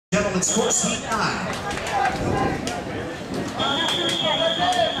Gentlemen's course, heat 9.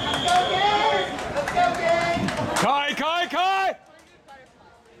 Kaii, Kaii, Kaii!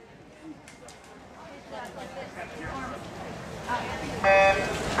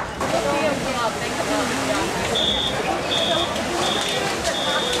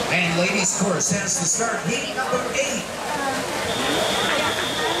 And ladies' course has to start heat number 8.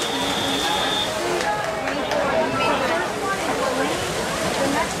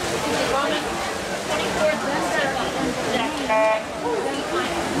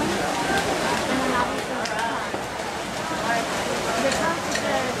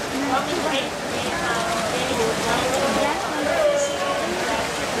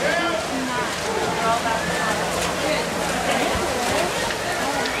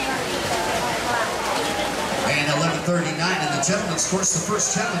 And 11:39 in the gentlemen's course, the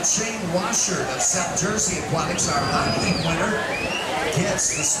first challenge, Shane Washard of South Jersey Aquatics, our Kaii Winkler,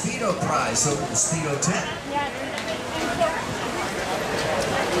 gets the Speedo prize over the Speedo 10.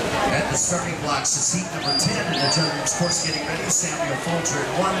 At the starting blocks is heat number 10 in the gentlemen's course, getting ready. Samuel Folger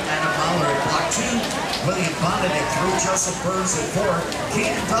at 1, Adam Mahler at block 2, William Bonnet at 3, Joseph Burns at 4,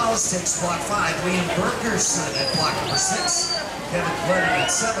 Keenan Dawes takes block 5, Liam Bergerson at block number 6, Kevin Glennon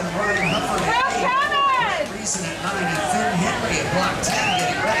at 7, Ryan Hufford at 8, Reason at 9, and Finn Henry at block 10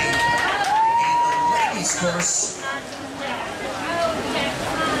 getting ready. And the ladies' course,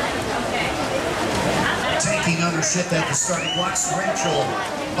 taking ownership at the starting blocks, Rachel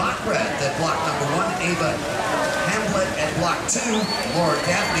Bachred at block number 1, Ava Hamlet at block 2, Laura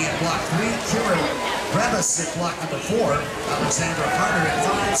Gaffney at block 3, Kira Rebus at block number 4, Alexandra Harder at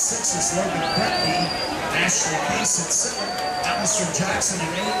 5, 6 is Logan Bentley, Ashley Case at 7, Allison Jackson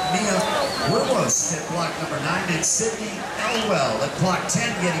at 8, Mia Willows at block number 9, and Sydney Elwell at block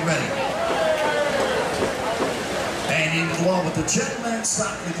 10 getting ready. And into the wall with the gentlemen,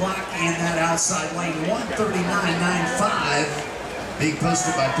 stopping the clock in that outside lane, 139.95, being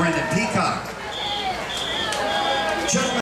posted by Brendan Peacock. Gentlemen.